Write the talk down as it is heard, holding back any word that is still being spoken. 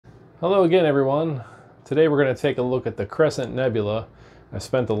Hello again, everyone. Today we're going to take a look at the Crescent Nebula. I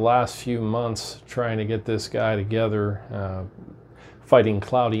spent the last few months trying to get this guy together, fighting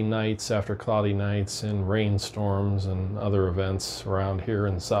cloudy nights after cloudy nights and rainstorms and other events around here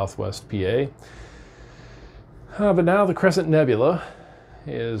in southwest PA. But now the Crescent Nebula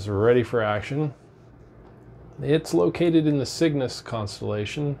is ready for action. It's located in the Cygnus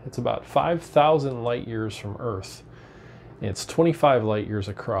constellation. It's about 5,000 light years from Earth. It's 25 light years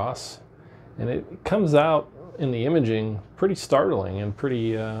across, and it comes out in the imaging pretty startling and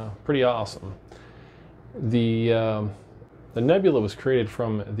pretty awesome. The nebula was created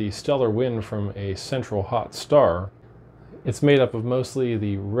from the stellar wind from a central hot star. It's made up of mostly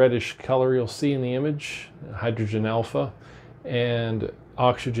the reddish color you'll see in the image, hydrogen alpha, and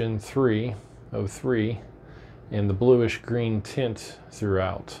oxygen 3, O3, and the bluish green tint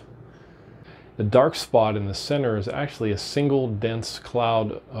throughout. The dark spot in the center is actually a single dense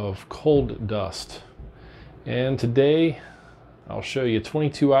cloud of cold dust. And today I'll show you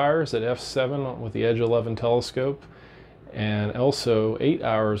 22 hours at f7 with the Edge 11 telescope, and also 8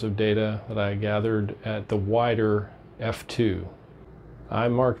 hours of data that I gathered at the wider f2.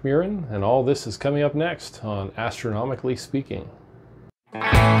 I'm Mark Murin, and all this is coming up next on Astronomically Speaking.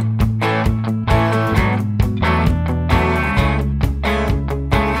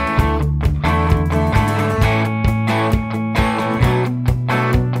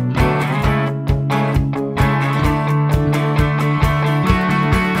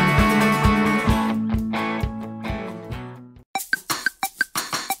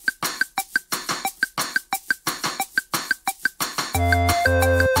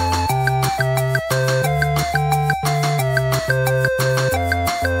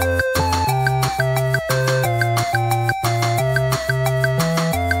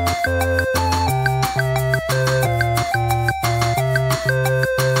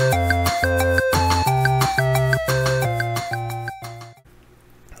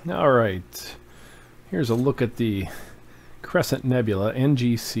 Alright, here's a look at the Crescent Nebula,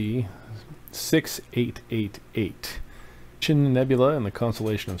 NGC 6888. Nebula in the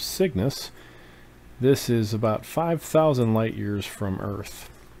constellation of Cygnus. This is about 5,000 light years from Earth.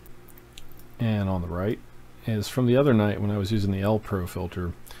 And on the right is from the other night when I was using the L-Pro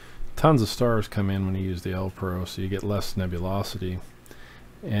filter. Tons of stars come in when you use the L-Pro, so you get less nebulosity.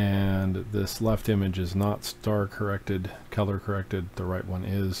 And this left image is not star corrected, color corrected. The right one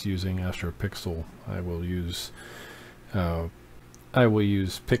is using AstroPixel. I will use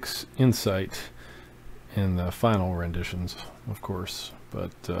PixInsight in the final renditions, of course. But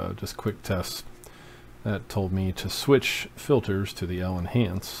just quick tests that told me to switch filters to the L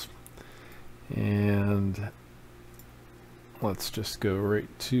Enhance. And let's just go right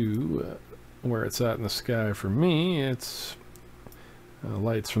to where it's at in the sky. For me, it's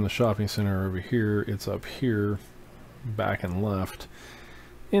lights from the shopping center over here. It's up here, back and left,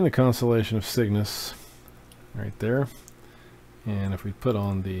 in the constellation of Cygnus, right there. And if we put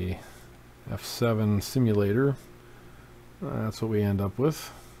on the f7 simulator, that's what we end up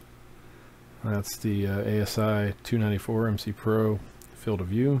with. That's the ASI 294 MC Pro field of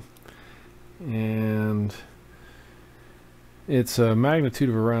view, and it's a magnitude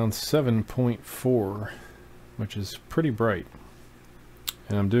of around 7.4, which is pretty bright.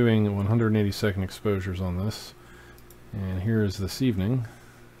 And I'm doing 180-second exposures on this. And here is this evening.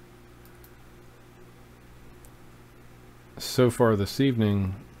 So far this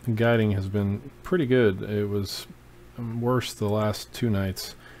evening, guiding has been pretty good. It was worse the last two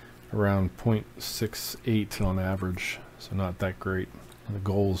nights, around 0.68 on average, so not that great. And the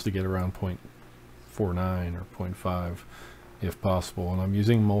goal is to get around 0.49 or 0.5 if possible. And I'm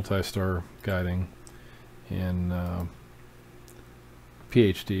using multistar guiding in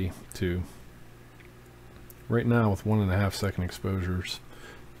PHD2 right now with 1.5 second exposures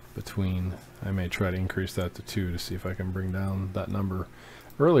between. I may try to increase that to 2 to see if I can bring down that number.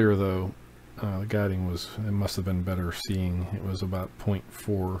 Earlier though, the guiding was, it must have been better seeing. It was about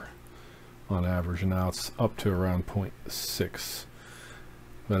 0.4 on average, and now it's up to around 0.6.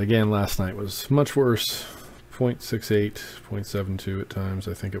 But again, last night was much worse, 0.68, 0.72 at times,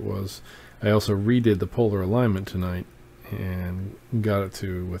 I think it was. I also redid the polar alignment tonight and got it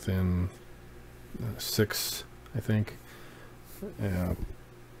to within 6, I think. I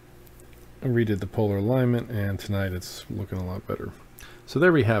redid the polar alignment, and tonight it's looking a lot better. So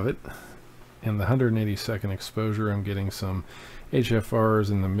there we have it. In the 180-second exposure, I'm getting some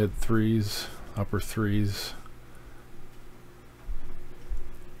HFRs in the mid 3s, upper 3s.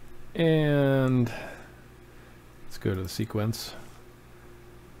 And let's go to the sequence.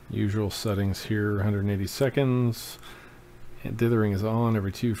 Usual settings here, 180 seconds. And dithering is on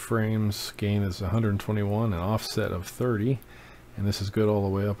every 2 frames. Gain is 121, an offset of 30. And this is good all the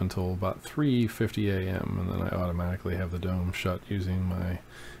way up until about 3:50 a.m. and then I automatically have the dome shut using my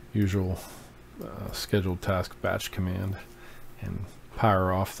usual scheduled task batch command and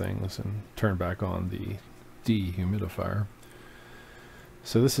power off things and turn back on the dehumidifier.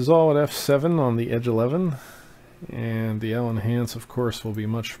 So this is all at f7 on the Edge 11, and the L enhance of course will be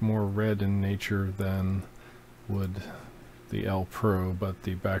much more red in nature than would the L Pro, but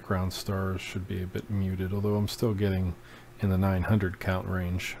the background stars should be a bit muted, although I'm still getting in the 900 count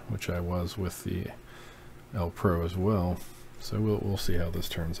range, which I was with the L Pro as well. So we'll see how this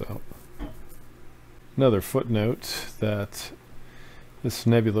turns out. Another footnote that this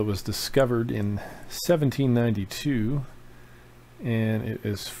nebula was discovered in 1792, and it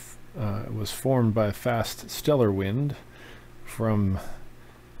was formed by a fast stellar wind from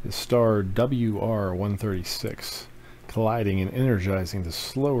the star WR-136. Colliding and energizing the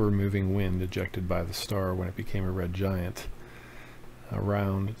slower moving wind ejected by the star when it became a red giant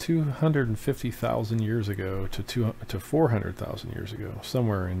around 250,000 years ago to 400,000 years ago,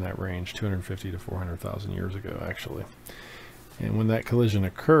 somewhere in that range, 250 to 400,000 years ago actually. And when that collision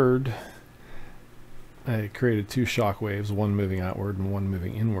occurred, it created 2 shock waves, one moving outward and one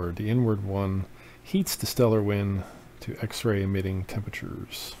moving inward. The inward one heats the stellar wind to X-ray emitting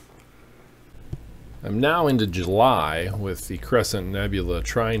temperatures. I'm now into July with the Crescent Nebula,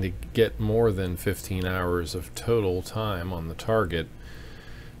 trying to get more than 15 hours of total time on the target.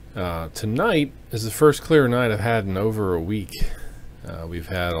 Tonight is the first clear night I've had in over a week. We've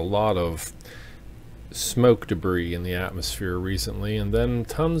had a lot of smoke debris in the atmosphere recently, and then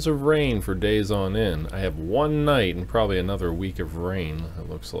tons of rain for days on end. I have one night and probably another week of rain, it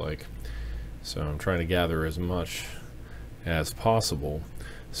looks like. So I'm trying to gather as much as possible.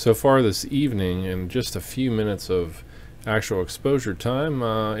 So far this evening, in just a few minutes of actual exposure time,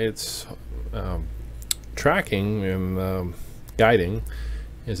 it's tracking and guiding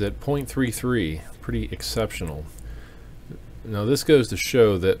is at 0.33, pretty exceptional. Now this goes to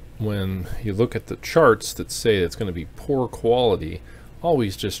show that when you look at the charts that say it's going to be poor quality,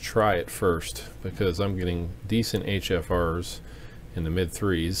 always just try it first, because I'm getting decent HFRs in the mid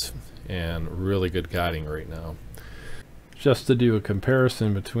 3s and really good guiding right now. Just to do a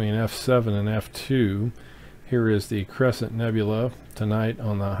comparison between f7 and f2, here is the Crescent Nebula tonight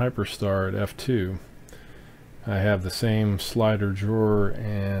on the Hyperstar at f2. I have the same slider drawer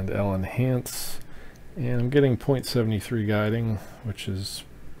and L enhance, and I'm getting 0.73 guiding, which is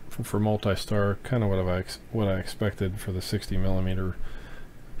for multistar kind of what I expected for the 60mm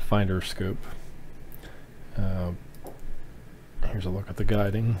finder scope. Here's a look at the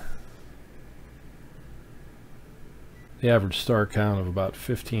guiding. The average star count of about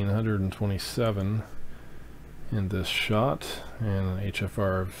 1,527 in this shot, and an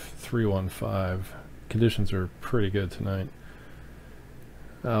HFR of 315. Conditions are pretty good tonight.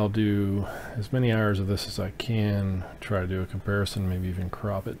 I'll do as many hours of this as I can, try to do a comparison, maybe even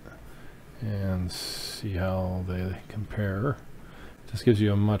crop it, and see how they compare. This gives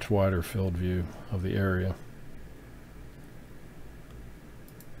you a much wider field view of the area.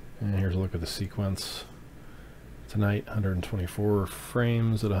 And here's a look at the sequence. Tonight, 124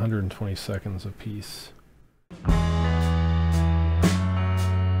 frames at 120 seconds apiece.